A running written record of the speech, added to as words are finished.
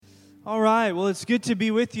All right, well, it's good to be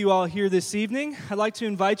with you all here this evening. I'd like to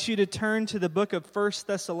invite you to turn to the book of 1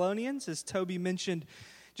 Thessalonians. As Toby mentioned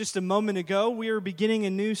just a moment ago, we are beginning a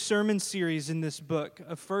new sermon series in this book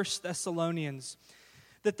of 1 Thessalonians.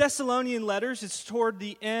 The Thessalonian letters is toward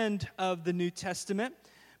the end of the New Testament,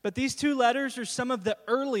 but these two letters are some of the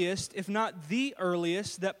earliest, if not the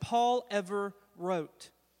earliest, that Paul ever wrote.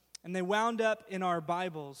 And they wound up in our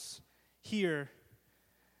Bibles here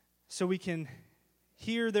so we can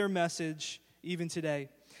hear their message even today.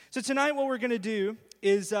 So tonight what we're going to do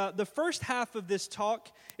is the first half of this talk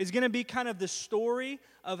is going to be kind of the story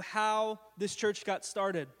of how this church got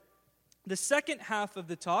started. The second half of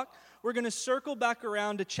the talk, we're going to circle back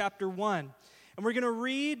around to chapter 1. And we're going to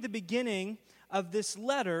read the beginning of this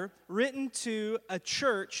letter written to a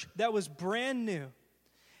church that was brand new.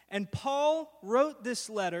 And Paul wrote this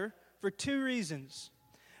letter for two reasons.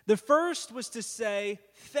 The first was to say,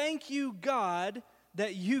 thank you, God,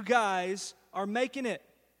 that you guys are making it.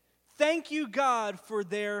 Thank you, God, for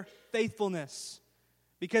their faithfulness.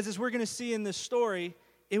 Because as we're going to see in this story,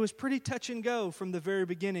 it was pretty touch and go from the very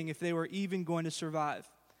beginning if they were even going to survive.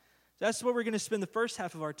 So that's what we're going to spend the first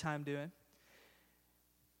half of our time doing.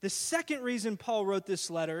 The second reason Paul wrote this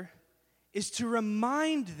letter is to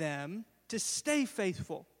remind them to stay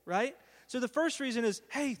faithful, right? So the first reason is,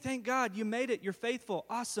 hey, thank God you made it. You're faithful.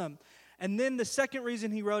 Awesome. And then the second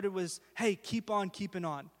reason he wrote it was, hey, keep on keeping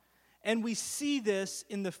on. And we see this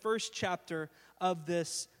in the first chapter of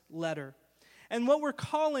this letter. And what we're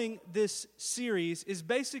calling this series is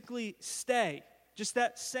basically stay. Just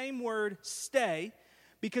that same word, stay.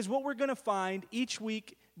 Because what we're going to find each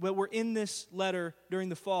week when we're in this letter during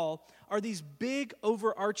the fall are these big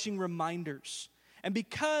overarching reminders. And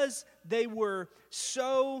because they were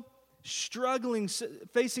so struggling,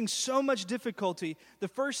 facing so much difficulty, the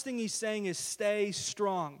first thing he's saying is stay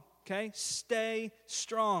strong, okay? Stay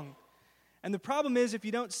strong. And the problem is if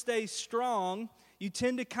you don't stay strong, you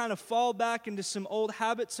tend to kind of fall back into some old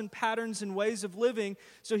habits and patterns and ways of living.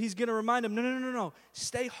 So he's going to remind them, no.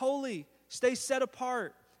 Stay holy. Stay set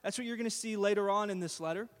apart. That's what you're going to see later on in this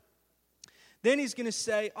letter. Then he's going to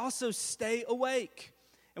say, also stay awake.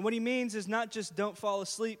 And what he means is not just don't fall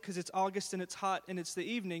asleep because it's August and it's hot and it's the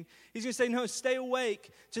evening. He's going to say, no, stay awake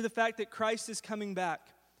to the fact that Christ is coming back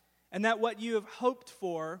and that what you have hoped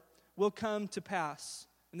for will come to pass.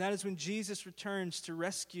 And that is when Jesus returns to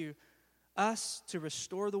rescue us, to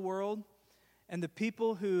restore the world. And the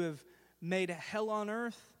people who have made a hell on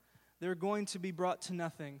earth, they're going to be brought to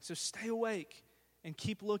nothing. So stay awake and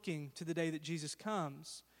keep looking to the day that Jesus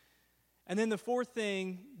comes. And then the fourth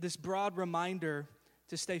thing, this broad reminder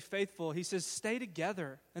to stay faithful, he says, stay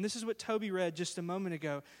together. And this is what Toby read just a moment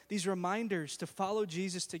ago. These reminders to follow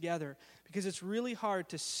Jesus together. Because it's really hard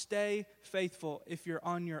to stay faithful if you're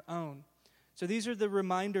on your own. So these are the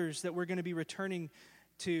reminders that we're going to be returning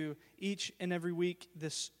to each and every week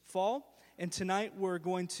this fall. And tonight we're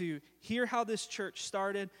going to hear how this church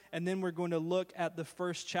started. And then we're going to look at the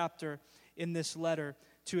first chapter in this letter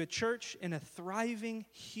to a church in a thriving,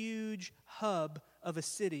 huge hub of a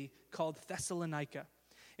city called Thessalonica.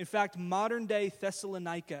 In fact, modern-day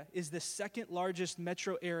Thessalonica is the second largest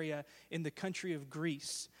metro area in the country of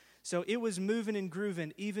Greece. So it was moving and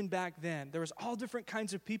grooving even back then. There was all different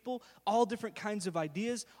kinds of people, all different kinds of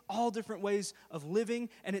ideas, all different ways of living,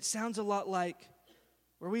 and it sounds a lot like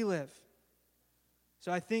where we live.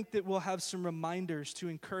 So I think that we'll have some reminders to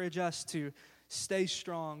encourage us to stay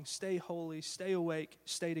strong, stay holy, stay awake,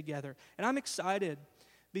 stay together. And I'm excited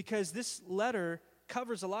because this letter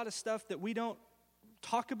covers a lot of stuff that we don't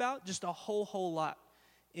talk about just a whole lot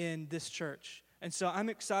in this church. And so I'm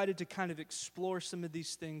excited to kind of explore some of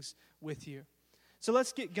these things with you. So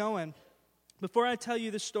let's get going. Before I tell you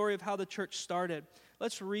the story of how the church started,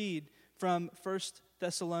 let's read from 1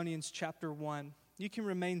 Thessalonians chapter 1. You can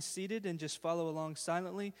remain seated and just follow along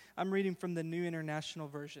silently. I'm reading from the New International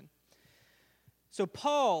Version. So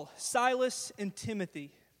Paul, Silas, and Timothy,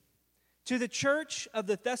 to the church of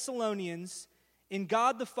the Thessalonians, in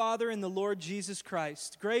God the Father and the Lord Jesus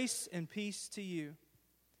Christ, grace and peace to you.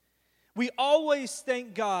 We always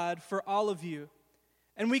thank God for all of you,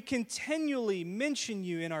 and we continually mention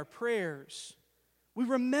you in our prayers. We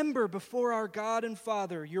remember before our God and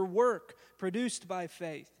Father your work produced by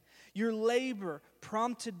faith, your labor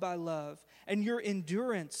prompted by love, and your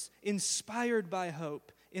endurance inspired by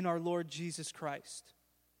hope in our Lord Jesus Christ.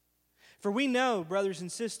 For we know, brothers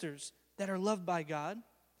and sisters, that are loved by God,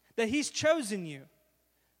 that He's chosen you.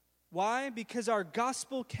 Why? Because our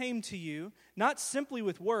gospel came to you, not simply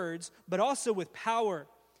with words, but also with power,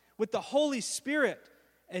 with the Holy Spirit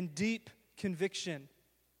and deep conviction.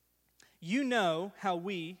 You know how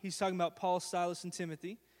we, he's talking about Paul, Silas, and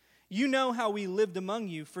Timothy, You know how we lived among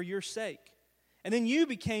you for your sake. And then you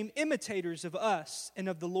became imitators of us and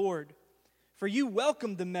of the Lord. For you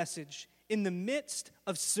welcomed the message in the midst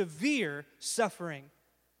of severe suffering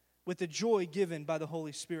with the joy given by the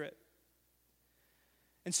Holy Spirit.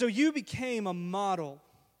 And so you became a model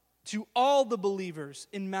to all the believers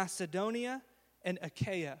in Macedonia and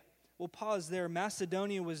Achaia. We'll pause there.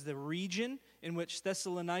 Macedonia was the region in which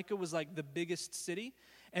Thessalonica was like the biggest city.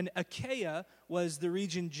 And Achaia was the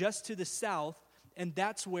region just to the south, and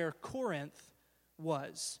that's where Corinth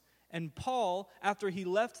was. And Paul, after he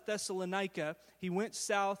left Thessalonica, he went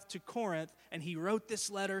south to Corinth, and he wrote this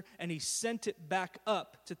letter, and he sent it back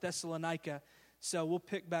up to Thessalonica. So we'll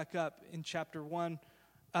pick back up in chapter 1,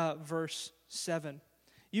 verse 7.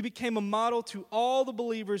 You became a model to all the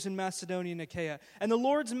believers in Macedonia and Achaia. And the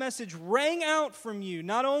Lord's message rang out from you,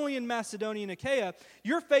 not only in Macedonia and Achaia.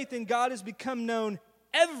 Your faith in God has become known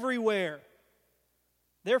everywhere.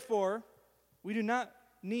 Therefore, we do not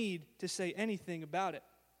need to say anything about it,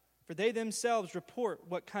 for they themselves report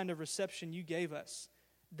what kind of reception you gave us.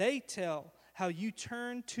 They tell how you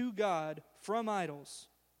turned to God from idols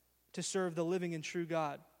to serve the living and true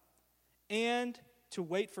God, and to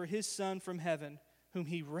wait for His Son from heaven, whom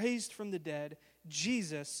He raised from the dead,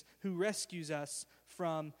 Jesus, who rescues us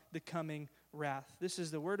from the coming wrath. This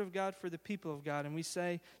is the word of God for the people of God, and we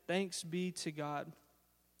say, thanks be to God.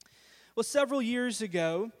 Well, several years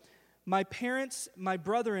ago, my parents, my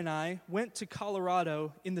brother, and I went to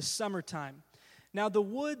Colorado in the summertime. Now, the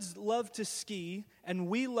Woods love to ski, and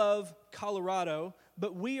we love Colorado,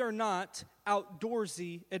 but we are not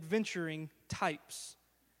outdoorsy, adventuring types.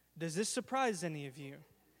 Does this surprise any of you?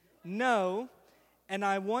 No, and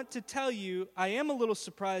I want to tell you, I am a little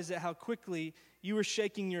surprised at how quickly you were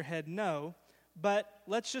shaking your head no, but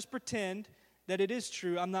let's just pretend that it is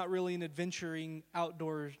true. I'm not really an adventuring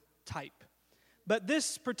outdoor type. But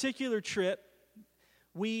this particular trip,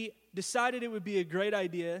 we decided it would be a great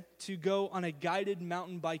idea to go on a guided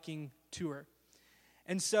mountain biking tour.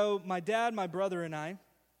 And so my dad, my brother, and I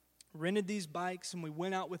rented these bikes, and we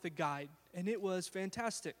went out with a guide, and it was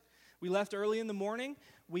fantastic. We left early in the morning.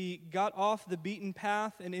 We got off the beaten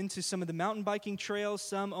path and into some of the mountain biking trails,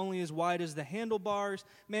 some only as wide as the handlebars.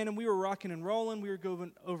 Man, and we were rocking and rolling. We were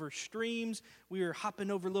going over streams. We were hopping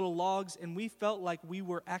over little logs, and we felt like we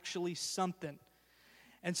were actually something.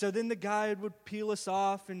 And so then the guide would peel us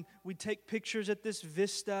off, and we'd take pictures at this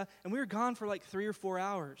vista, and we were gone for like 3 or 4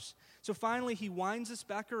 hours. So finally, he winds us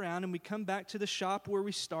back around, and we come back to the shop where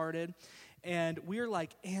we started, and we're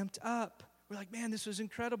like amped up. We're like, man, this was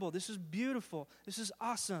incredible. This is beautiful. This is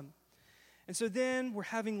awesome. And so then we're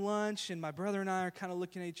having lunch, and my brother and I are kind of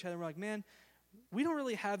looking at each other. And we're like, man, we don't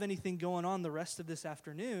really have anything going on the rest of this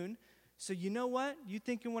afternoon. So you know what? You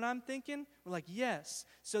thinking what I'm thinking? We're like, yes.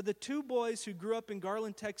 So the two boys who grew up in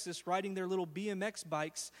Garland, Texas, riding their little BMX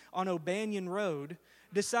bikes on O'Banion Road,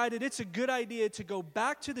 decided it's a good idea to go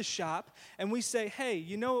back to the shop, and we say, hey,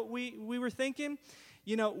 you know what we were thinking?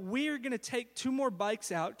 You know, we're going to take 2 more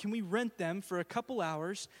bikes out. Can we rent them for a couple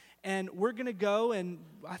hours? And we're going to go, and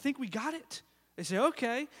I think we got it. They say,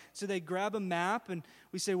 okay. So they grab a map, and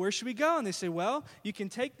we say, where should we go? And they say, well, you can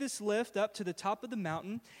take this lift up to the top of the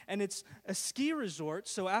mountain, and it's a ski resort.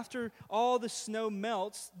 So after all the snow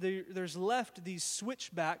melts, there's left these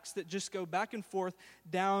switchbacks that just go back and forth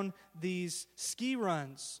down these ski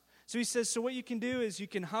runs. So he says, so what you can do is you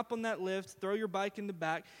can hop on that lift, throw your bike in the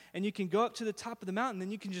back, and you can go up to the top of the mountain,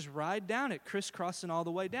 then you can just ride down it, crisscrossing all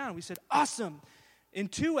the way down. We said, awesome. In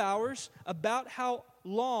 2 hours, about how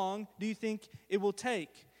long do you think it will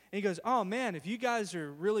take? And he goes, oh man, if you guys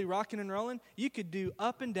are really rocking and rolling, you could do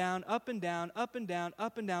up and down, up and down, up and down,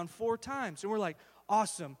 up and down 4 times. And we're like,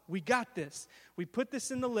 awesome, we got this. We put this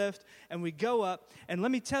in the lift, and we go up, and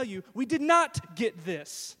let me tell you, we did not get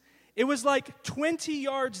this. It was like 20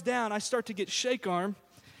 yards down, I start to get shake arm,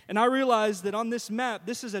 and I realize that on this map,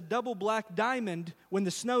 this is a double black diamond when the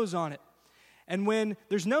snow's on it. And when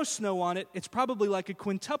there's no snow on it, it's probably like a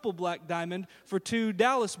quintuple black diamond for 2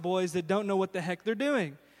 Dallas boys that don't know what the heck they're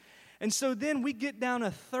doing. And so then we get down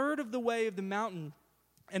 1/3 of the way of the mountain,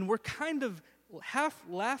 and we're kind of half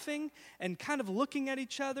laughing and kind of looking at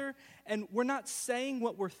each other, and we're not saying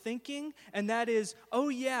what we're thinking, and that is, oh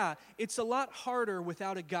yeah, it's a lot harder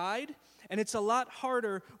without a guide, and it's a lot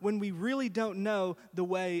harder when we really don't know the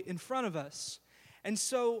way in front of us. And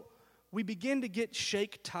so we begin to get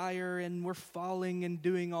shake tire, and we're falling and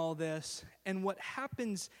doing all this, and what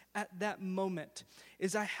happens at that moment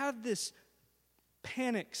is I have this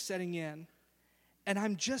panic setting in, and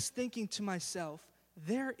I'm just thinking to myself,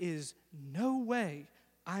 there is no way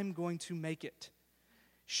I'm going to make it.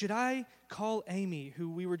 Should I call Amy, who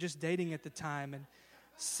we were just dating at the time, and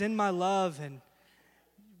send my love and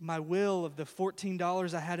my will of the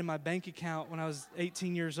 $14 I had in my bank account when I was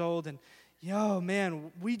 18 years old. And,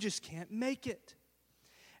 man, we just can't make it.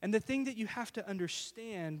 And the thing that you have to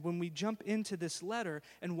understand when we jump into this letter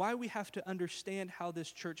and why we have to understand how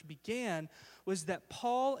this church began was that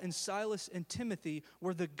Paul and Silas and Timothy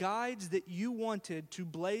were the guides that you wanted to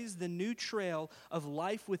blaze the new trail of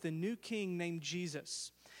life with a new king named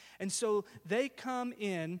Jesus. And so they come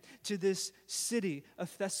in to this city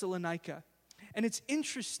of Thessalonica. And it's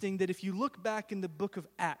interesting that if you look back in the book of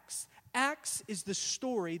Acts, Acts is the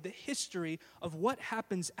story, the history of what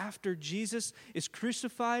happens after Jesus is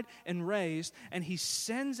crucified and raised, and he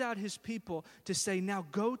sends out his people to say, now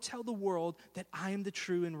go tell the world that I am the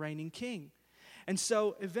true and reigning king. And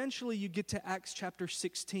so eventually you get to Acts chapter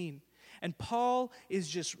 16, and Paul is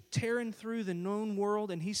just tearing through the known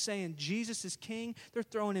world, and he's saying Jesus is king. They're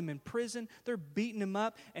throwing him in prison. They're beating him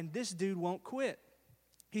up, and this dude won't quit.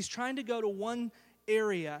 He's trying to go to one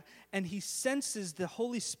area, and he senses the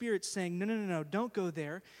Holy Spirit saying, no, don't go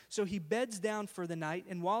there. So he beds down for the night,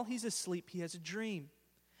 and while he's asleep, he has a dream.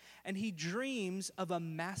 And he dreams of a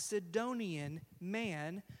Macedonian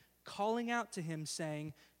man calling out to him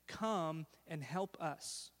saying, come and help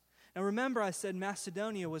us. Now remember, I said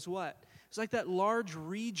Macedonia was what? It was like that large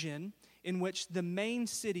region in which the main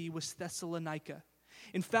city was Thessalonica.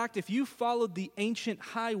 In fact, if you followed the ancient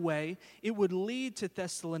highway, it would lead to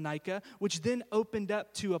Thessalonica, which then opened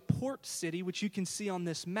up to a port city, which you can see on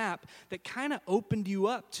this map, that kind of opened you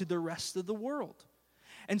up to the rest of the world.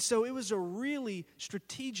 And so it was a really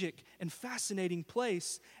strategic and fascinating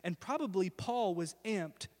place, and probably Paul was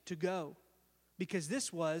amped to go, because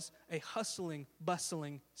this was a hustling,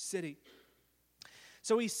 bustling city.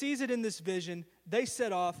 So he sees it in this vision. They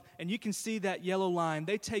set off, and you can see that yellow line.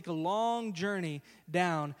 They take a long journey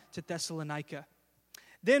down to Thessalonica.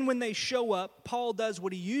 Then when they show up, Paul does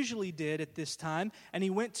what he usually did at this time, and he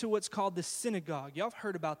went to what's called the synagogue. Y'all have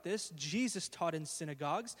heard about this. Jesus taught in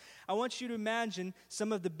synagogues. I want you to imagine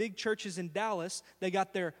some of the big churches in Dallas. They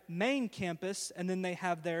got their main campus, and then they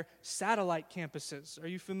have their satellite campuses. Are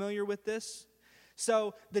you familiar with this?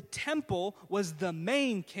 So the temple was the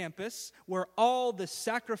main campus where all the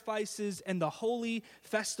sacrifices and the holy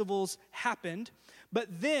festivals happened. But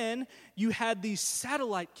then you had these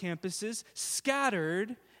satellite campuses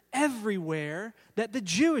scattered everywhere that the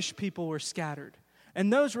Jewish people were scattered.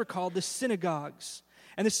 And those were called the synagogues.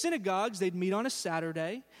 And the synagogues, they'd meet on a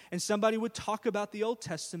Saturday, and somebody would talk about the Old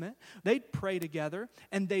Testament. They'd pray together,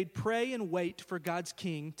 and they'd pray and wait for God's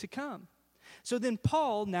king to come. So then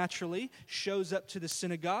Paul naturally shows up to the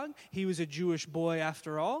synagogue. He was a Jewish boy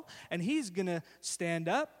after all, and he's going to stand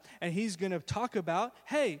up and he's going to talk about,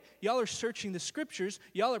 hey, y'all are searching the scriptures,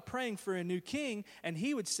 y'all are praying for a new king, and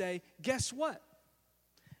he would say, guess what?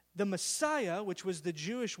 The Messiah, which was the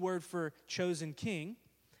Jewish word for chosen king,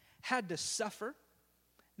 had to suffer,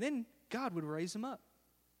 then God would raise him up.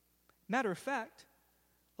 Matter of fact,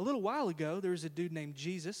 a little while ago, there was a dude named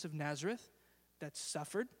Jesus of Nazareth that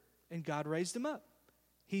suffered, and God raised him up.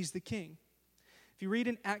 He's the king. If you read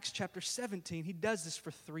in Acts chapter 17, he does this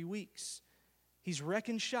for 3 weeks. He's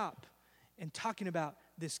wrecking shop and talking about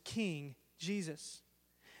this king, Jesus.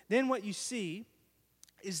 Then what you see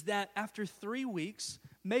is that after 3 weeks,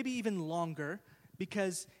 maybe even longer,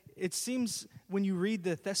 because it seems when you read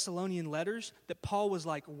the Thessalonian letters that Paul was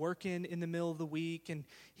like working in the middle of the week and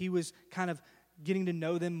he was kind of getting to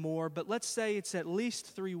know them more. But let's say it's at least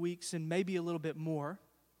 3 weeks and maybe a little bit more.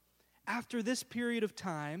 After this period of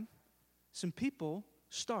time, some people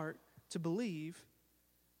start to believe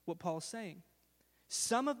what Paul's saying.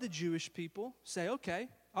 Some of the Jewish people say, okay,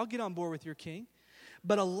 I'll get on board with your king.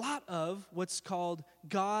 But a lot of what's called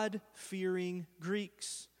God-fearing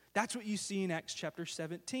Greeks. That's what you see in Acts chapter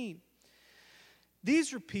 17.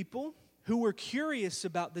 These are people who were curious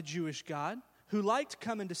about the Jewish God, who liked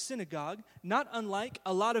coming to synagogue, not unlike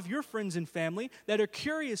a lot of your friends and family that are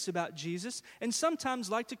curious about Jesus and sometimes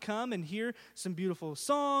like to come and hear some beautiful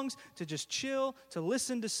songs, to just chill, to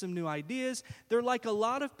listen to some new ideas. They're like a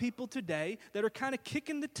lot of people today that are kind of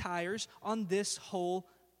kicking the tires on this whole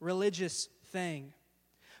religious thing.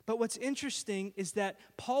 But what's interesting is that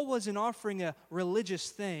Paul wasn't offering a religious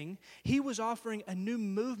thing. He was offering a new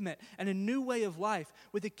movement and a new way of life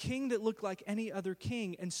with a king that looked like any other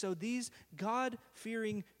king. And so these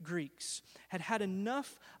God-fearing Greeks had had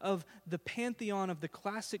enough of the pantheon of the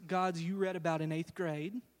classic gods you read about in 8th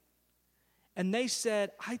grade. And they said,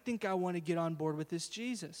 I think I want to get on board with this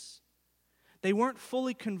Jesus. They weren't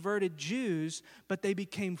fully converted Jews, but they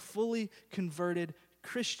became fully converted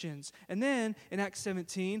Christians. And then in Acts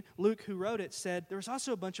 17, Luke, who wrote it, said there was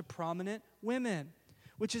also a bunch of prominent women,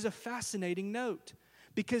 which is a fascinating note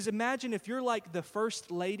Because imagine if you're like the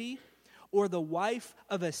first lady or the wife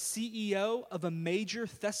of a CEO of a major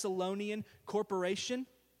Thessalonian corporation.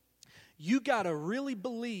 You got to really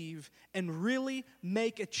believe and really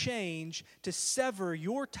make a change to sever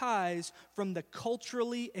your ties from the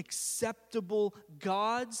culturally acceptable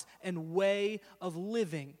gods and way of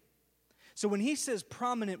living. So when he says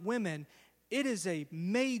prominent women, it is a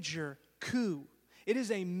major coup. It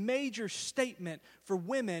is a major statement for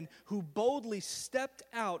women who boldly stepped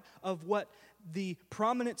out of what the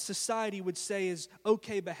prominent society would say is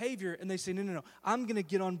okay behavior, and they say, no, I'm going to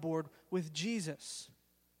get on board with Jesus.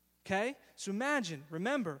 Okay? So imagine,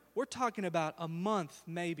 remember, we're talking about a month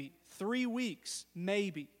maybe, 3 weeks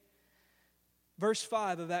maybe. Verse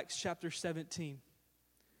 5 of Acts chapter 17.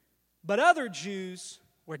 But other Jews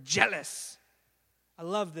were jealous. I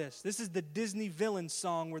love this. This is the Disney villain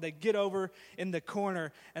song where they get over in the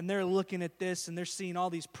corner and they're looking at this and they're seeing all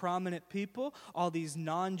these prominent people, all these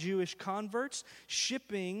non-Jewish converts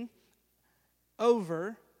shipping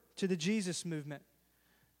over to the Jesus movement.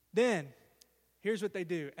 Then, here's what they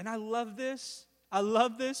do. And I love this. I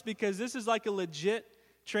love this because this is like a legit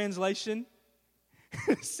translation.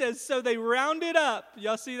 It says, so they rounded up,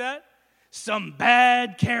 y'all see that? Some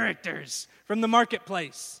bad characters from the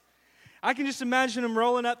marketplace. I can just imagine them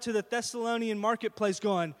rolling up to the Thessalonian marketplace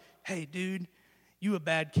going, hey, dude, you a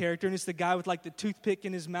bad character. And it's the guy with like the toothpick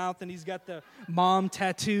in his mouth and he's got the mom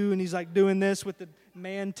tattoo and he's like doing this with the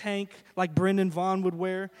man tank like Brendan Vaughn would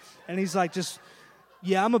wear. And he's like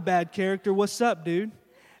yeah, I'm a bad character. What's up, dude?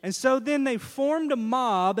 And so then they formed a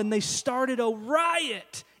mob and they started a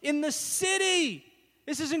riot in the city.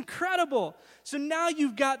 This is incredible. So now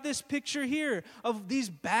you've got this picture here of these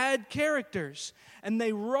bad characters. And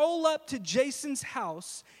they roll up to Jason's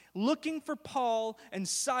house looking for Paul and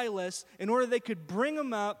Silas in order they could bring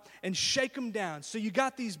them up and shake them down. So you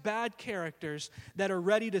got these bad characters that are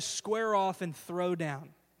ready to square off and throw down.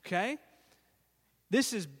 Okay?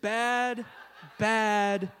 This is bad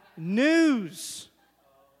news.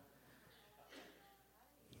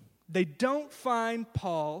 They don't find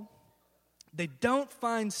Paul. They don't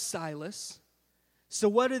find Silas. So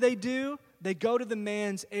what do? They go to the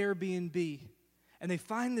man's Airbnb. And they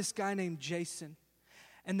find this guy named Jason.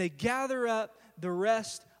 And they gather up the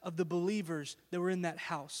rest of the believers that were in that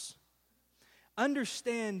house.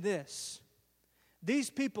 Understand this.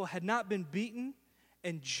 These people had not been beaten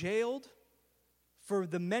and jailed for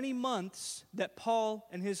the many months that Paul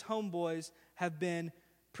and his homeboys have been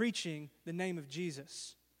preaching the name of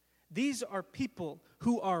Jesus. These are people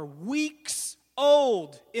who are weeks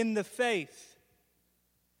old in the faith.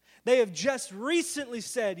 They have just recently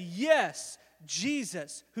said, yes,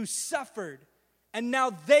 Jesus who suffered, and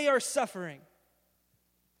now they are suffering.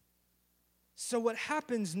 So what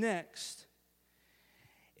happens next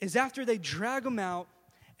is after they drag them out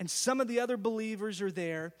and some of the other believers are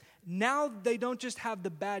there, now they don't just have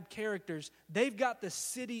the bad characters, they've got the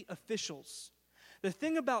city officials. The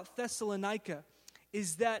thing about Thessalonica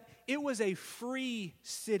is that it was a free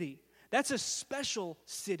city. That's a special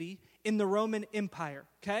city in the Roman Empire,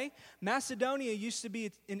 okay? Macedonia used to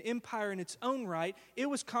be an empire in its own right. It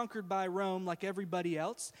was conquered by Rome like everybody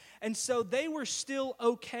else. And so they were still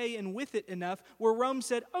okay and with it enough where Rome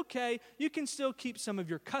said, okay, you can still keep some of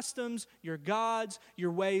your customs, your gods,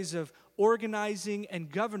 your ways of organizing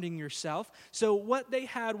and governing yourself. So what they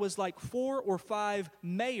had was like 4 or 5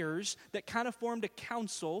 mayors that kind of formed a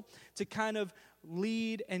council to kind of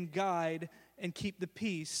lead and guide and keep the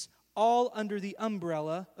peace, all under the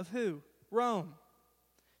umbrella of who? Rome.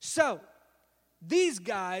 So, these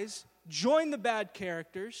guys join the bad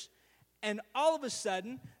characters, and all of a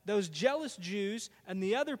sudden, those jealous Jews and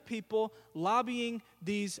the other people lobbying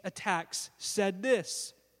these attacks said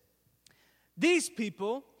this: these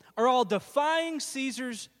people are all defying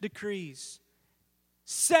Caesar's decrees,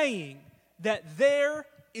 saying that there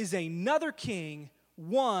is another king,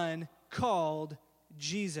 one called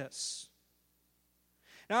Jesus.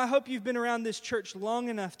 Now, I hope you've been around this church long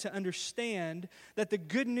enough to understand that the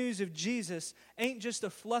good news of Jesus ain't just a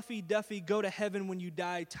fluffy-duffy, go to heaven when you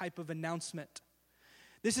die type of announcement.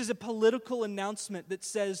 This is a political announcement that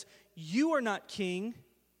says, you are not king,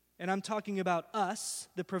 and I'm talking about us,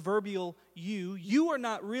 the proverbial you. You are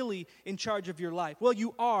not really in charge of your life. Well,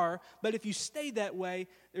 you are, but if you stay that way,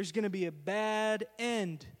 there's going to be a bad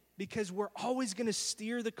end because we're always going to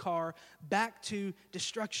steer the car back to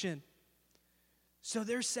destruction. So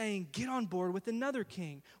they're saying, get on board with another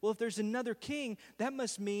king. Well, if there's another king, that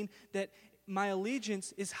must mean that my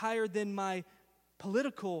allegiance is higher than my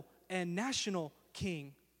political and national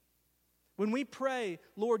king, When we pray,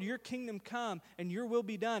 Lord, your kingdom come and your will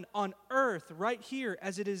be done on earth right here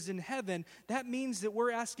as it is in heaven, that means that we're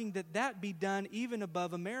asking that that be done even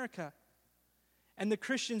above America. And the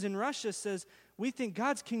Christians in Russia says, we think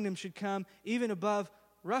God's kingdom should come even above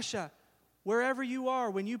Russia. Wherever you are,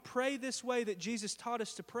 when you pray this way that Jesus taught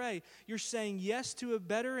us to pray, you're saying yes to a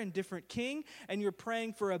better and different king, and you're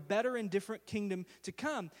praying for a better and different kingdom to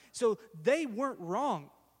come. So they weren't wrong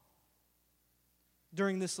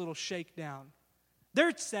during this little shakedown.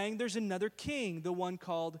 They're saying there's another king, the one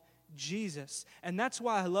called Jesus. And that's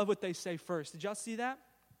why I love what they say first. Did y'all see that?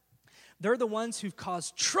 They're the ones who've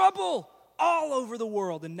caused trouble all over the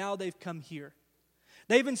world, and now they've come here.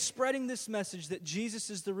 They've been spreading this message that Jesus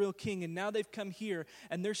is the real king, and now they've come here,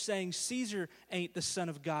 and they're saying Caesar ain't the Son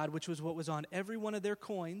of God, which was what was on every one of their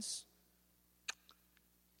coins.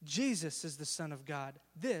 Jesus is the Son of God.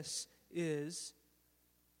 This is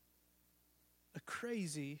a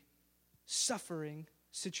crazy, suffering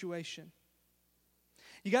situation.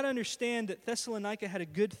 You got to understand that Thessalonica had a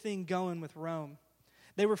good thing going with Rome.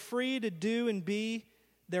 They were free to do and be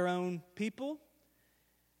their own people.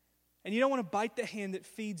 And you don't want to bite the hand that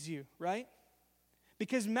feeds you, right?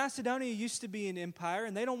 Because Macedonia used to be an empire,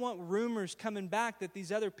 and they don't want rumors coming back that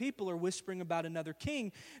these other people are whispering about another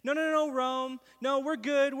king. No, Rome. No, we're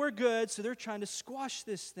good. So they're trying to squash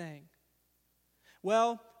this thing.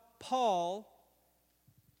 Well, Paul,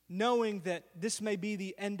 knowing that this may be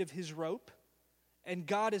the end of his rope, and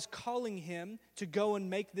God is calling him to go and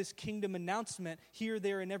make this kingdom announcement here,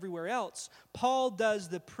 there, and everywhere else, Paul does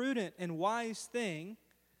the prudent and wise thing,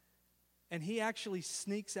 and he actually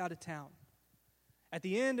sneaks out of town. At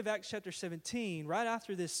the end of Acts chapter 17, right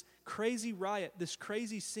after this crazy riot, this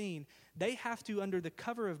crazy scene, they have to, under the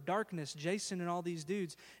cover of darkness, Jason and all these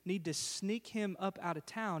dudes need to sneak him up out of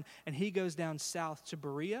town, and he goes down south to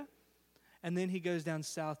Berea, and then he goes down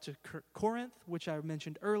south to Corinth, which I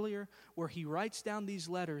mentioned earlier, where he writes down these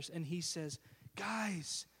letters, and he says,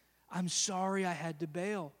 guys, I'm sorry I had to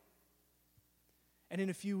bail. And in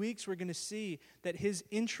a few weeks, we're going to see that his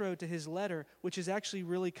intro to his letter, which is actually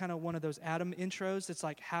really kind of one of those Adam intros that's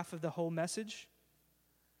like half of the whole message.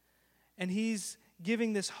 And he's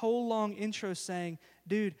giving this whole long intro saying,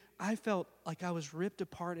 dude, I felt like I was ripped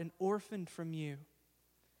apart and orphaned from you.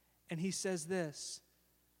 And he says this,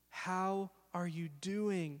 how are you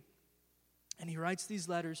doing? And he writes these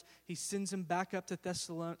letters. He sends them back up to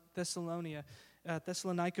Thessalonica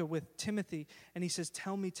with Timothy, and he says,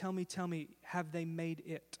 tell me, have they made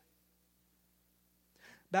it?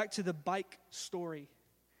 Back to the bike story.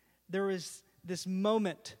 There is this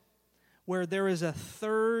moment where there is a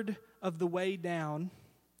third of the way down,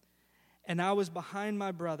 and I was behind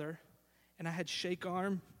my brother, and I had shake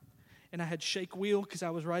arm, and I had shake wheel because I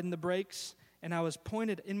was riding the brakes, and I was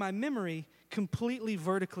pointed, in my memory, completely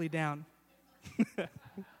vertically down.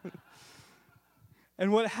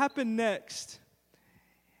 And what happened next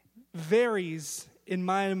varies in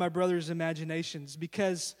mine and my brother's imaginations,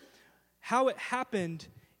 because how it happened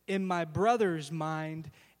in my brother's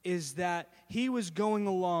mind is that he was going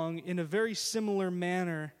along in a very similar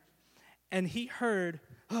manner, and he heard,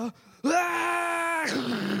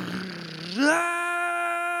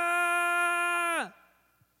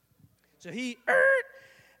 so he,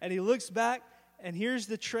 and he looks back, and here's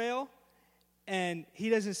the trail, and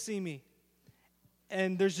he doesn't see me.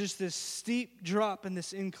 And there's just this steep drop in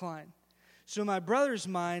this incline. So in my brother's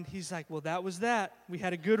mind, he's like, well, that was that. We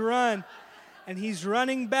had a good run. And he's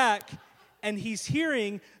running back, and he's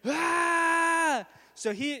hearing, ah!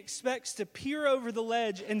 So he expects to peer over the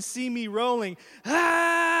ledge and see me rolling,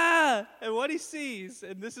 ah! And what he sees,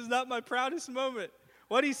 and this is not my proudest moment,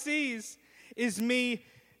 what he sees is me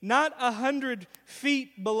not 100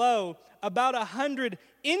 feet below, about 100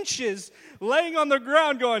 inches laying on the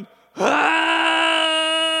ground going,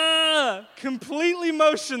 ah! Completely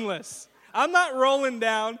motionless. I'm not rolling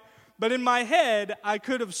down, but in my head, I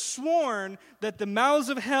could have sworn that the mouths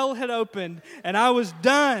of hell had opened and I was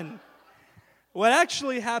done. What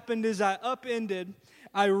actually happened is I upended.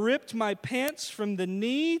 I ripped my pants from the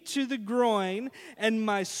knee to the groin, and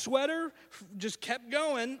my sweater just kept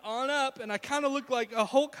going on up, and I kind of looked like a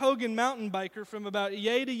Hulk Hogan mountain biker from about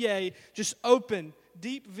yay to yay, just open,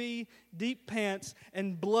 deep V, deep pants,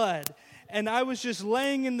 and blood. And I was just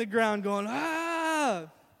laying in the ground going, ah!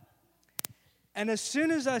 And as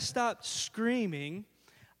soon as I stopped screaming,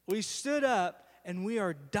 we stood up, and we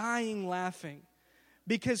are dying laughing.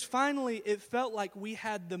 Because finally, it felt like we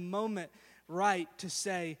had the moment right to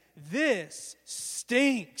say, this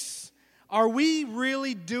stinks. Are we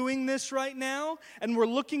really doing this right now? And we're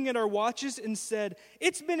looking at our watches and said,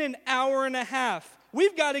 it's been an hour and a half.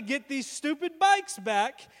 we've got to get these stupid bikes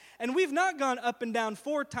back. And we've not gone up and down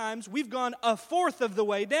 4 times. We've gone a fourth of the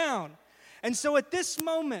way down. And so at this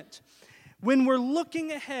moment, when we're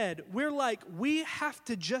looking ahead, we're like, we have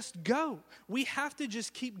to just go. We have to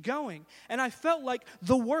just keep going. And I felt like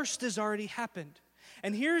the worst has already happened.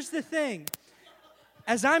 And here's the thing.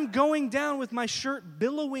 As I'm going down with my shirt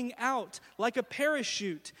billowing out like a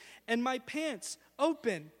parachute and my pants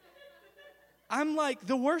open, I'm like,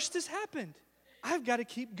 the worst has happened. I've got to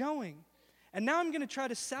keep going. And now I'm going to try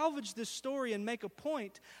to salvage this story and make a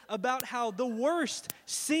point about how the worst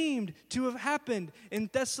seemed to have happened in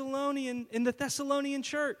the Thessalonian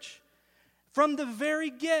church. From the very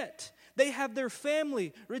get, they have their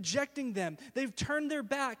family rejecting them. They've turned their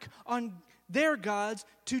back on their gods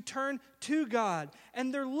to turn to God.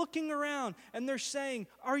 And they're looking around and they're saying,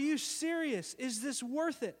 are you serious? Is this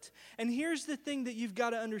worth it? And here's the thing that you've got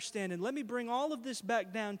to understand. And let me bring all of this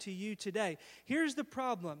back down to you today. Here's the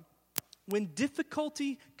problem. When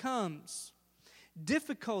difficulty comes,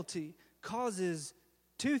 difficulty causes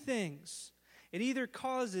 2 things. It either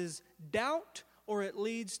causes doubt or it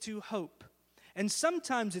leads to hope. And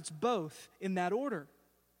sometimes it's both in that order.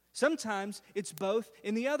 Sometimes it's both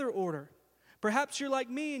in the other order. Perhaps you're like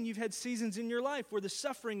me and you've had seasons in your life where the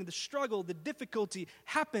suffering, the struggle, the difficulty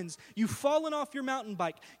happens. You've fallen off your mountain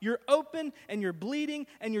bike. You're open and you're bleeding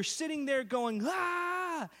and you're sitting there going,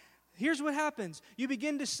 ah! Here's what happens. You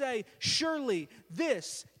begin to say, surely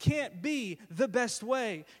this can't be the best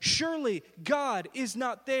way. Surely God is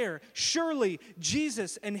not there. Surely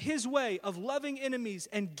Jesus and His way of loving enemies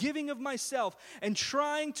and giving of myself and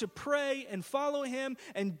trying to pray and follow Him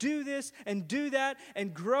and do this and do that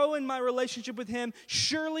and grow in my relationship with Him,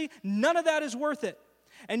 surely none of that is worth it.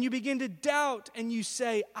 And you begin to doubt and you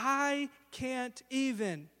say, I can't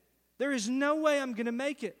even. There is no way I'm going to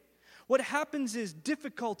make it. What happens is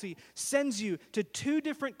difficulty sends you to 2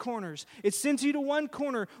 different corners. It sends you to one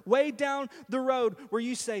corner way down the road where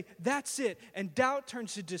you say, that's it. And doubt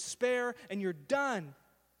turns to despair and you're done.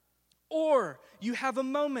 Or you have a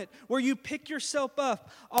moment where you pick yourself up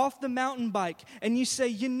off the mountain bike and you say,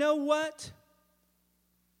 you know what?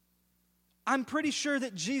 I'm pretty sure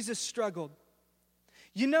that Jesus struggled.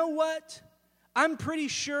 You know what? I'm pretty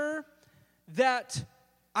sure that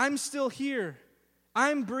I'm still here.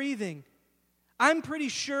 I'm breathing. I'm pretty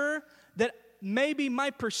sure that maybe my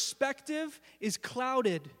perspective is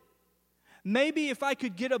clouded. Maybe if I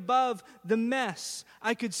could get above the mess,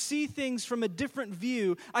 I could see things from a different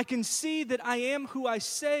view. I can see that I am who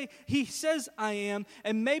He says I am,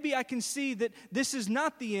 and maybe I can see that this is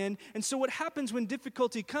not the end. And so what happens when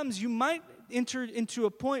difficulty comes, you might enter into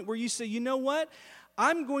a point where you say, you know what?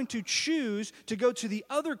 I'm going to choose to go to the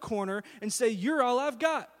other corner and say, you're all I've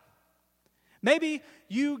got. Maybe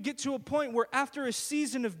you get to a point where after a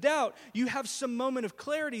season of doubt, you have some moment of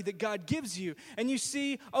clarity that God gives you. And you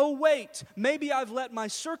see, oh wait, maybe I've let my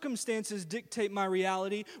circumstances dictate my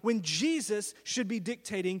reality when Jesus should be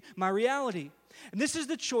dictating my reality. And this is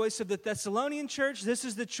the choice of the Thessalonian church. This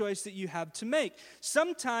is the choice that you have to make.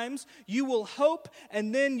 Sometimes you will hope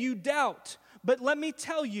and then you doubt. But let me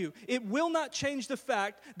tell you, it will not change the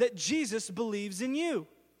fact that Jesus believes in you.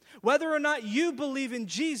 Whether or not you believe in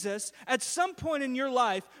Jesus at some point in your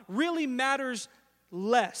life really matters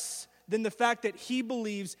less than the fact that He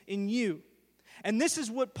believes in you. And this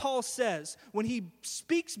is what Paul says when he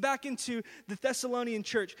speaks back into the Thessalonian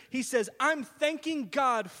church. He says, I'm thanking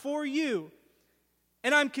God for you,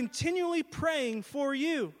 and I'm continually praying for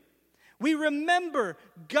you. We remember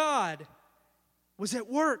God was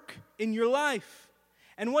at work in your life.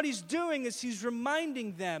 And what He's doing is He's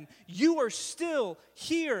reminding them, you are still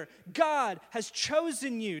here. God has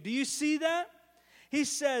chosen you. Do you see that? He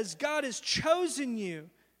says, God has chosen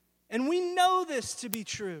you. And we know this to be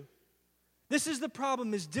true. This is the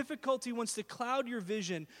problem, is difficulty wants to cloud your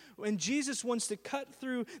vision. And Jesus wants to cut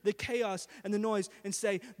through the chaos and the noise and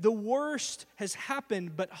say, the worst has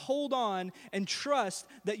happened, but hold on and trust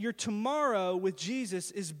that your tomorrow with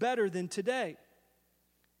Jesus is better than today.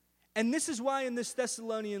 And this is why in this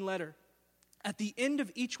Thessalonian letter, at the end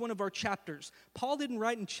of each one of our chapters, Paul didn't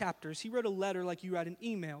write in chapters. He wrote a letter like you write an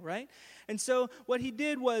email, right? And so what he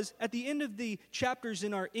did was, at the end of the chapters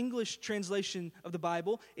in our English translation of the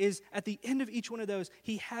Bible, is at the end of each one of those,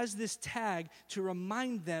 he has this tag to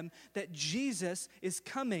remind them that Jesus is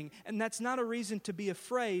coming. And that's not a reason to be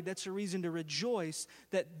afraid. That's a reason to rejoice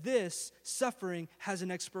that this suffering has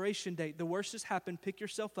an expiration date. The worst has happened. Pick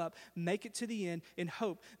yourself up. Make it to the end in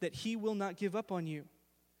hope that He will not give up on you.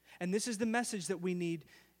 And this is the message that we need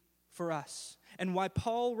for us. And why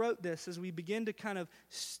Paul wrote this, as we begin to kind of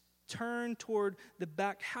turn toward the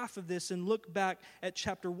back half of this and look back at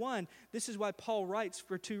chapter 1, this is why Paul writes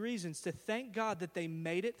for two reasons: to thank God that they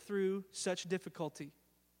made it through such difficulty.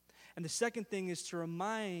 And the second thing is to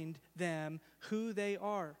remind them who they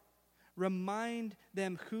are. Remind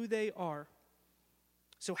them who they are.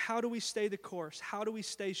 So how do we stay the course? How do we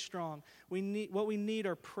stay strong? What we need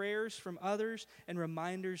are prayers from others and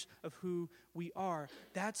reminders of who we are.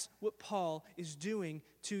 That's what Paul is doing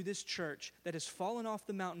to this church that has fallen off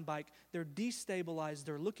the mountain bike. They're destabilized.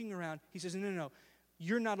 They're looking around. He says, no,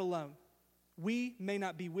 you're not alone. We may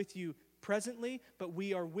not be with you presently, but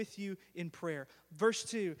we are with you in prayer. Verse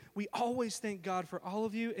 2, we always thank God for all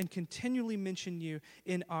of you and continually mention you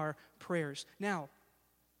in our prayers. Now,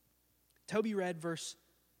 Toby read verse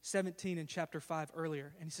 17 in chapter 5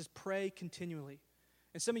 earlier, and he says, pray continually.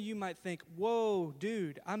 And some of you might think, whoa,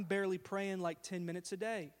 dude, I'm barely praying like 10 minutes a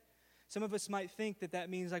day. Some of us might think that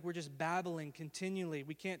means like we're just babbling continually.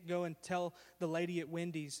 We can't go and tell the lady at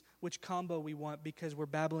Wendy's which combo we want because we're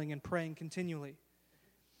babbling and praying continually.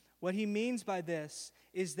 What he means by this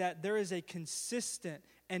is that there is a consistent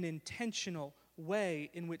and intentional way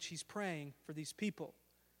in which he's praying for these people.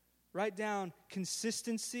 Write down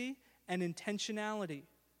consistency and intentionality.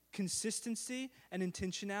 Consistency and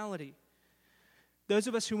intentionality. Those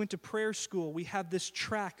of us who went to prayer school, we have this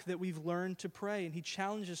track that we've learned to pray, and he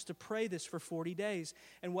challenges us to pray this for 40 days.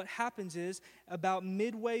 And what happens is, about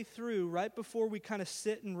midway through, right before we kind of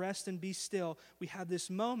sit and rest and be still, we have this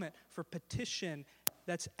moment for petition,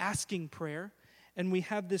 that's asking prayer, and we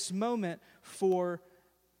have this moment for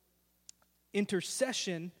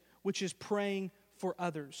intercession, which is praying for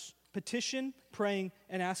others. Petition, praying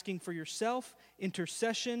and asking for yourself.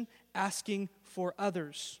 Intercession, asking for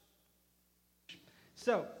others.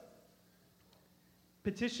 So,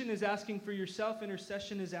 petition is asking for yourself.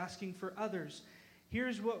 Intercession is asking for others.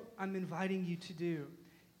 Here's what I'm inviting you to do.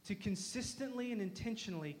 To consistently and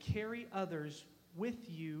intentionally carry others with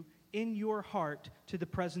you in your heart to the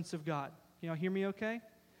presence of God. You know, hear me okay?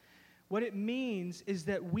 What it means is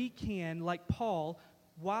that we can, like Paul,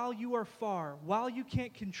 while you are far, while you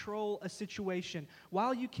can't control a situation,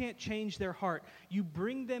 while you can't change their heart, you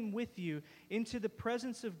bring them with you into the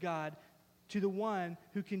presence of God, to the one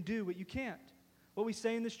who can do what you can't. What we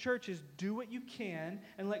say in this church is do what you can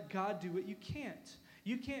and let God do what you can't.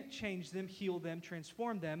 You can't change them, heal them,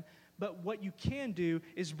 transform them, but what you can do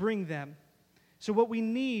is bring them. So what we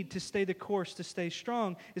need to stay the course, to stay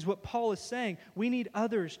strong, is what Paul is saying. We need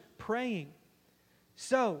others praying.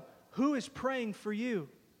 So, who is praying for you?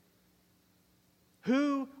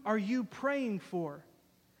 Who are you praying for?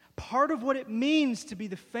 Part of what it means to be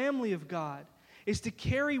the family of God is to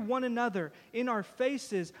carry one another in our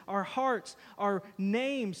faces, our hearts, our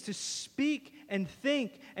names, to speak and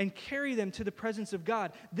think and carry them to the presence of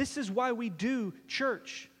God. This is why we do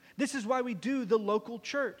church. This is why we do the local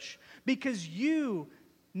church. Because you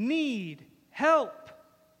need help.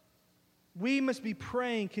 We must be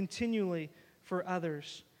praying continually for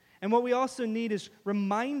others. And what we also need is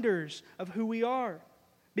reminders of who we are,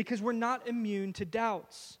 because we're not immune to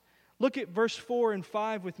doubts. Look at verse 4 and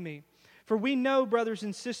 5 with me. For we know, brothers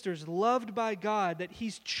and sisters, loved by God, that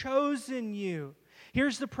He's chosen you.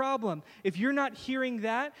 Here's the problem. If you're not hearing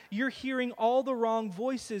that, you're hearing all the wrong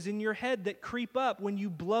voices in your head that creep up when you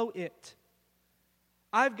blow it.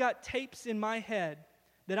 I've got tapes in my head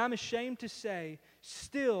that I'm ashamed to say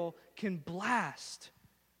still can blast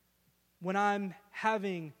when I'm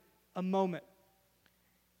having a moment.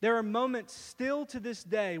 There are moments still to this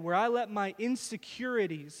day where I let my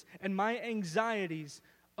insecurities and my anxieties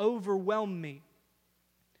overwhelm me.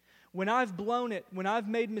 When I've blown it, when I've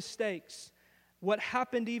made mistakes, what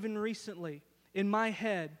happened even recently in my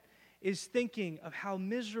head is thinking of how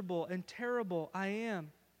miserable and terrible I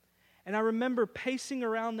am. And I remember pacing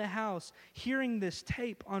around the house, hearing this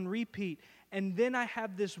tape on repeat, and then I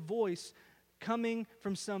have this voice coming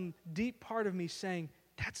from some deep part of me saying,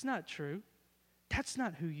 that's not true. That's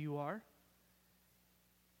not who you are.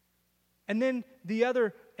 And then the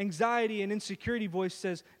other anxiety and insecurity voice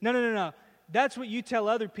says, no. That's what you tell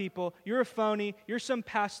other people. You're a phony. You're some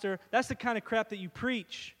pastor. That's the kind of crap that you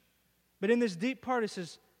preach. But in this deep part, it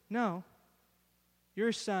says, no, you're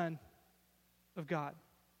a son of God.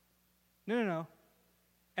 No.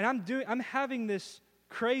 And I'm having this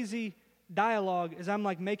crazy dialogue as I'm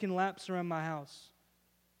like making laps around my house.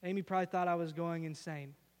 Amy probably thought I was going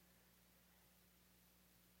insane.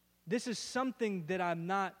 This is something that I'm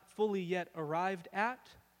not fully yet arrived at,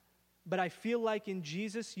 but I feel like in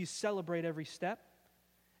Jesus you celebrate every step.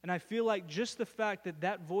 And I feel like just the fact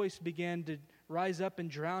that voice began to rise up and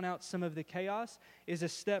drown out some of the chaos is a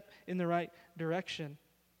step in the right direction.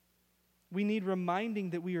 We need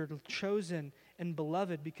reminding that we are chosen and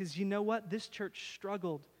beloved, because you know what? This church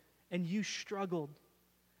struggled, and you struggled.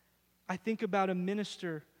 I think about a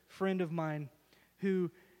minister friend of mine who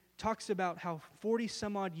talks about how 40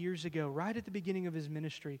 some odd years ago, right at the beginning of his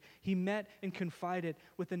ministry, he met and confided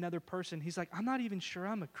with another person. He's like, I'm not even sure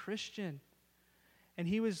I'm a Christian. And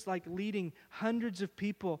he was like leading hundreds of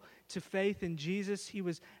people to faith in Jesus. He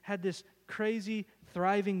had this crazy,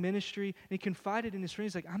 thriving ministry. And he confided in his friend.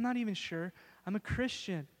 He's like, I'm not even sure I'm a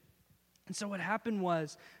Christian. And so what happened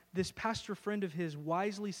was, this pastor friend of his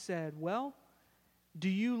wisely said, well, do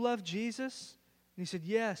you love Jesus? And he said,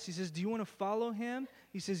 yes. He says, do you want to follow him?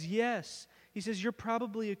 He says, yes. He says, you're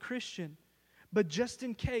probably a Christian. But just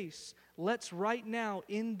in case, let's right now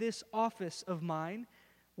in this office of mine,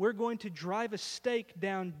 we're going to drive a stake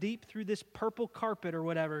down deep through this purple carpet or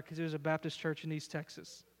whatever, because it was a Baptist church in East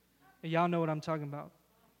Texas. And y'all know what I'm talking about.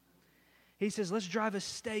 He says, let's drive a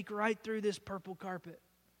stake right through this purple carpet.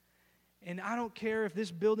 And I don't care if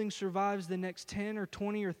this building survives the next 10 or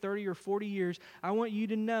 20 or 30 or 40 years. I want you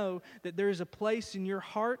to know that there is a place in your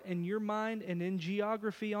heart and your mind and in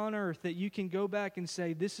geography on earth that you can go back and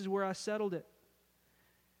say, this is where I settled it.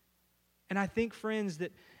 And I think, friends,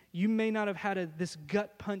 that you may not have had this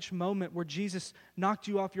gut punch moment where Jesus knocked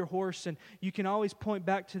you off your horse, and you can always point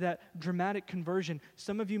back to that dramatic conversion.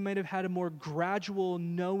 Some of you may have had a more gradual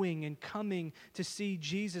knowing and coming to see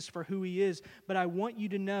Jesus for who He is. But I want you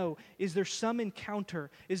to know, is there some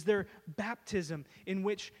encounter? Is there baptism in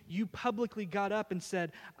which you publicly got up and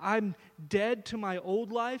said, I'm dead to my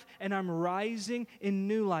old life and I'm rising in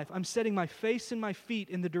new life. I'm setting my face and my feet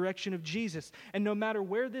in the direction of Jesus. And no matter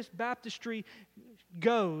where this baptistry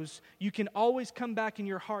goes, you can always come back in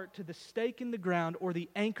your heart to the stake in the ground or the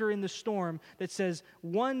anchor in the storm that says,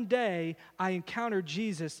 one day I encountered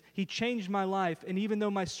Jesus, He changed my life, and even though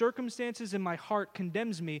my circumstances and my heart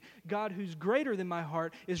condemns me, God, who's greater than my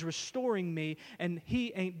heart, is restoring me, and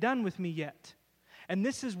He ain't done with me yet. And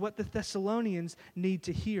this is what the Thessalonians need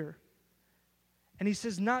to hear. And he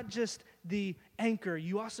says, not just the anchor,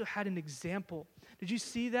 you also had an example. Did you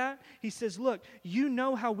see that? He says, look, you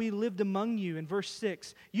know how we lived among you in verse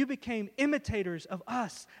 6. You became imitators of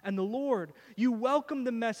us and the Lord. You welcomed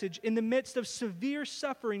the message in the midst of severe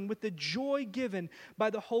suffering with the joy given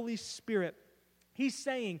by the Holy Spirit. He's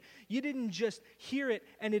saying, you didn't just hear it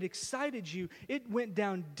and it excited you. It went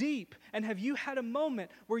down deep. And have you had a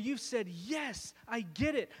moment where you've said, yes, I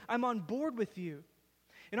get it. I'm on board with you.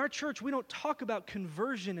 In our church, we don't talk about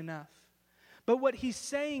conversion enough. But what he's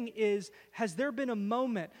saying is, has there been a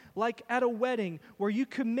moment, like at a wedding, where you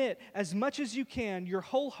commit as much as you can, your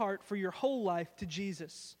whole heart for your whole life to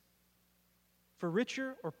Jesus? For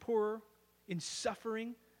richer or poorer, in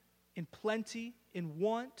suffering, in plenty, in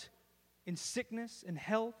want, in sickness, in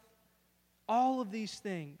health, all of these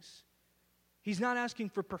things. He's not asking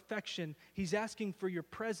for perfection. He's asking for your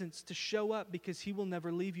presence to show up, because He will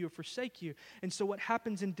never leave you or forsake you. And so what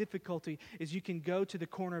happens in difficulty is you can go to the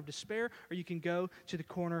corner of despair or you can go to the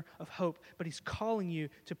corner of hope. But He's calling you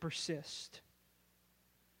to persist.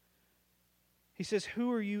 He says,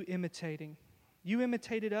 who are you imitating? You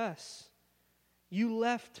imitated us. You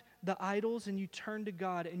left the idols and you turned to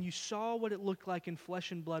God, and you saw what it looked like in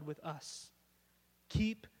flesh and blood with us.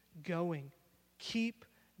 Keep going. Keep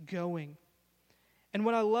going. And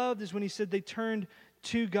what I loved is when he said they turned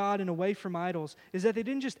to God and away from idols, is that they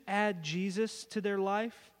didn't just add Jesus to their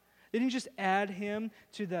life. They didn't just add Him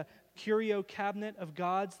to the curio cabinet of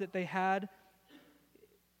gods that they had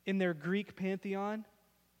in their Greek pantheon.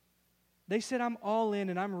 They said, I'm all in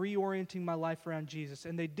and I'm reorienting my life around Jesus.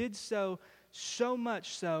 And they did so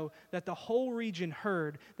much so that the whole region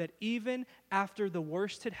heard that even after the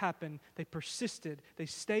worst had happened, they persisted, they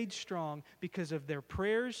stayed strong because of their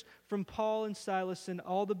prayers from Paul and Silas and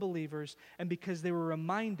all the believers, and because they were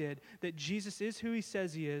reminded that Jesus is who He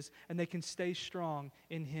says He is, and they can stay strong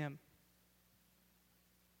in Him.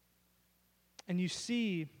 And you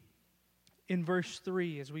see in verse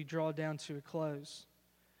 3, as we draw down to a close,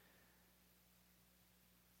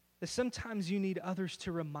 that sometimes you need others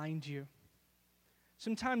to remind you.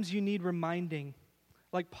 Sometimes you need reminding.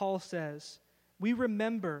 Like Paul says, we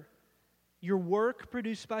remember your work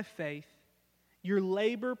produced by faith, your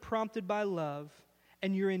labor prompted by love,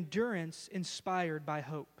 and your endurance inspired by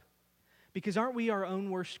hope. Because aren't we our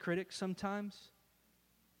own worst critics sometimes?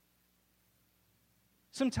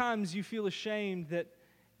 Sometimes you feel ashamed that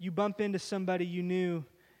you bump into somebody you knew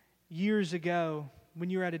years ago when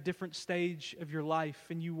you were at a different stage of your life,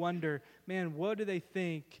 and you wonder, man, what do they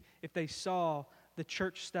think if they saw the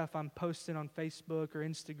church stuff I'm posting on Facebook or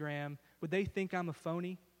Instagram? Would they think I'm a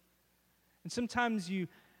phony? And sometimes you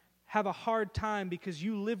have a hard time because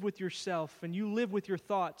you live with yourself and you live with your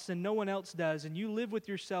thoughts and no one else does, and you live with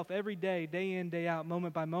yourself every day, day in, day out,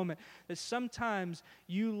 moment by moment, that sometimes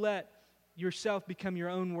you let yourself become your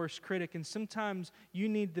own worst critic, and sometimes you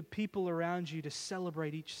need the people around you to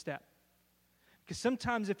celebrate each step. Because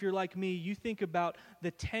sometimes if you're like me, you think about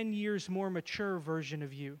the 10 years more mature version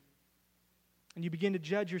of you, and you begin to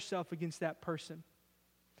judge yourself against that person.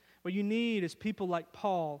 What you need is people like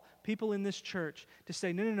Paul, people in this church, to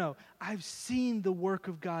say, no, I've seen the work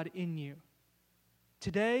of God in you.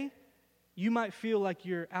 Today, you might feel like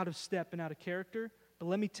you're out of step and out of character, but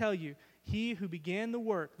let me tell you, he who began the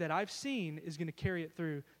work that I've seen is going to carry it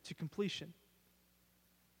through to completion.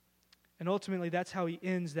 And ultimately, that's how he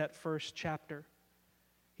ends that first chapter.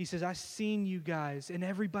 He says, I've seen you guys, and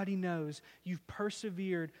everybody knows you've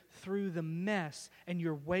persevered through the mess, and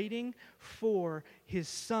you're waiting for His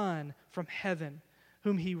Son from heaven,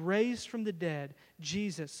 whom He raised from the dead,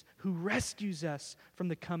 Jesus, who rescues us from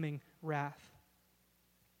the coming wrath.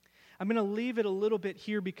 I'm going to leave it a little bit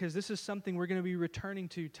here because this is something we're going to be returning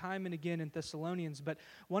to time and again in Thessalonians. But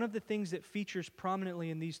one of the things that features prominently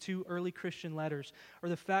in these two early Christian letters are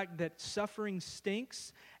the fact that suffering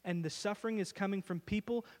stinks, and the suffering is coming from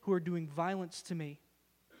people who are doing violence to me.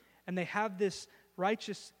 And they have this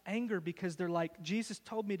righteous anger because they're like, Jesus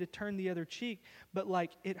told me to turn the other cheek, but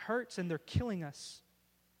like it hurts and they're killing us.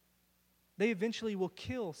 They eventually will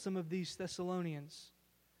kill some of these Thessalonians.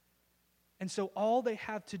 And so all they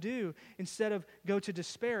have to do, instead of go to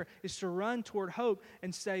despair, is to run toward hope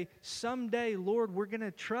and say, someday, Lord, we're going to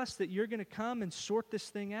trust that you're going to come and sort this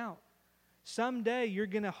thing out. Someday you're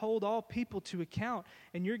going to hold all people to account,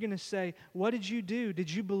 and you're going to say, what did you do? Did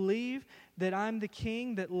you believe that I'm the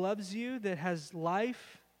king that loves you, that has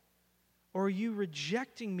life? Or are you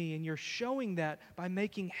rejecting me, and you're showing that by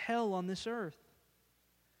making hell on this earth?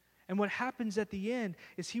 And what happens at the end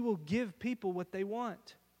is He will give people what they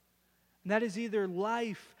want. And that is either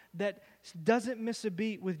life that doesn't miss a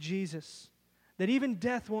beat with Jesus, that even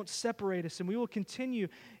death won't separate us, and we will continue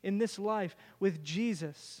in this life with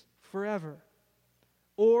Jesus forever.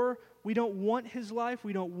 Or we don't want His life,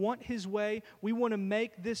 we don't want His way, we want to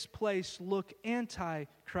make this place look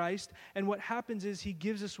anti-Christ, and what happens is He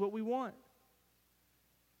gives us what we want.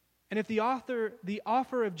 And if the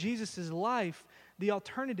offer of Jesus' life, the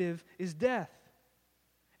alternative is death.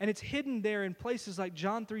 And it's hidden there in places like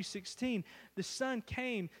John 3:16. The Son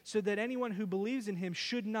came so that anyone who believes in Him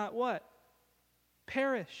should not what?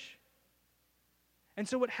 Perish. And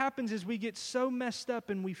so what happens is we get so messed up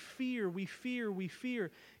and we fear.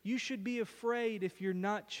 You should be afraid if you're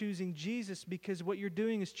not choosing Jesus, because what you're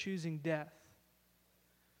doing is choosing death.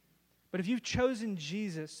 But if you've chosen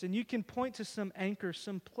Jesus and you can point to some anchor,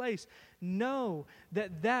 some place, know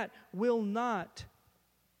that that will not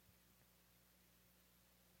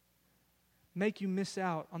make you miss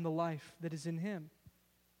out on the life that is in Him.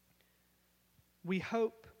 We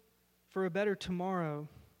hope for a better tomorrow.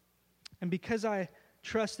 And because I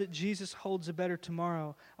trust that Jesus holds a better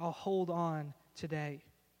tomorrow, I'll hold on today.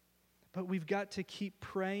 But we've got to keep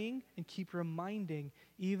praying and keep reminding,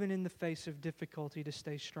 even in the face of difficulty, to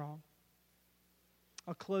stay strong.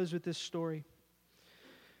 I'll close with this story.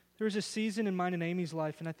 There was a season in mine and Amy's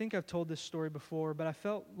life, and I think I've told this story before, but I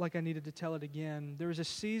felt like I needed to tell it again. There was a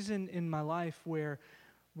season in my life where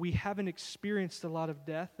we haven't experienced a lot of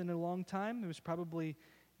death in a long time. It was probably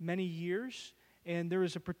many years, and there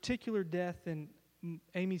was a particular death in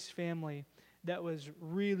Amy's family that was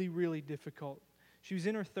really, really difficult. She was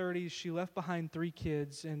in her 30s. She left behind 3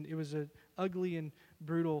 kids, and it was an ugly and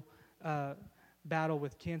brutal battle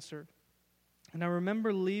with cancer. And I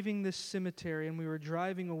remember leaving this cemetery, and we were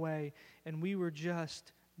driving away, and we were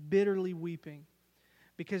just bitterly weeping.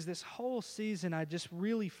 Because this whole season, I just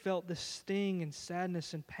really felt the sting and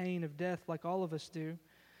sadness and pain of death like all of us do.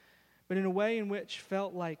 But in a way in which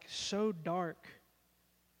felt like so dark.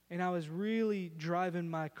 And I was really driving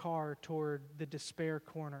my car toward the despair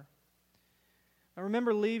corner. I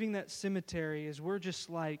remember leaving that cemetery as we're just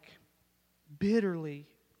like bitterly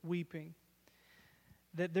weeping.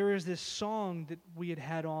 That there was this song that we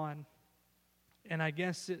had on, and I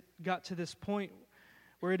guess it got to this point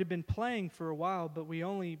where it had been playing for a while, but we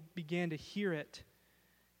only began to hear it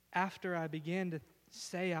after I began to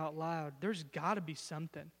say out loud, there's got to be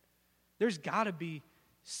something. There's got to be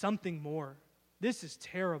something more. This is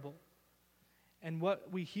terrible. And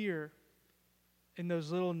what we hear in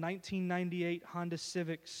those little 1998 Honda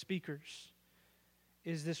Civic speakers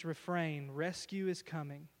is this refrain, rescue is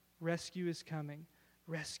coming, rescue is coming.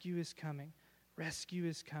 Rescue is coming. Rescue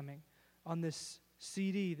is coming. On this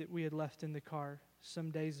CD that we had left in the car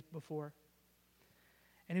some days before.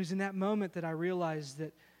 And it was in that moment that I realized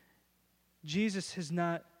that Jesus has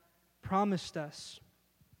not promised us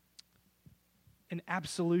an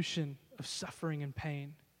absolution of suffering and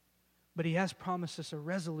pain, but he has promised us a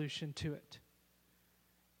resolution to it.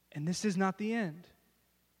 And this is not the end.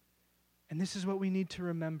 And this is what we need to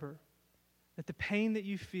remember, that the pain that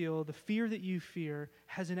you feel, the fear that you fear,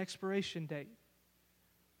 has an expiration date.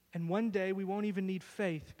 And one day we won't even need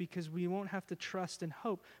faith because we won't have to trust and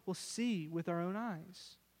hope. We'll see with our own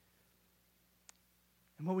eyes.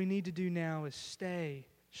 And what we need to do now is stay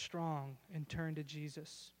strong and turn to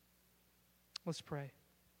Jesus. Let's pray.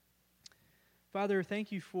 Father,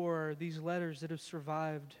 thank you for these letters that have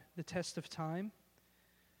survived the test of time.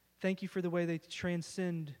 Thank you for the way they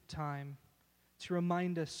transcend time to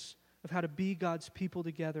remind us of how to be God's people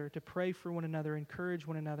together, to pray for one another, encourage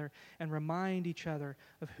one another, and remind each other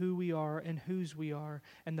of who we are and whose we are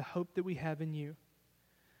and the hope that we have in you.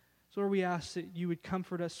 So Lord, we ask that you would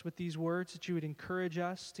comfort us with these words, that you would encourage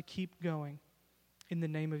us to keep going. In the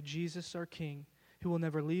name of Jesus, our King, who will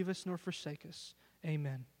never leave us nor forsake us.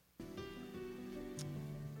 Amen.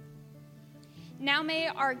 Now may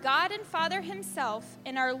our God and Father himself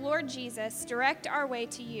and our Lord Jesus direct our way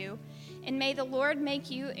to you, and may the Lord make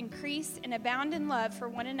you increase and abound in love for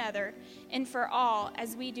one another and for all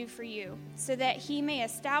as we do for you, so that he may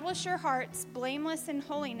establish your hearts blameless in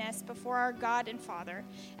holiness before our God and Father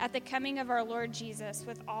at the coming of our Lord Jesus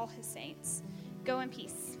with all his saints. Go in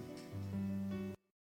peace.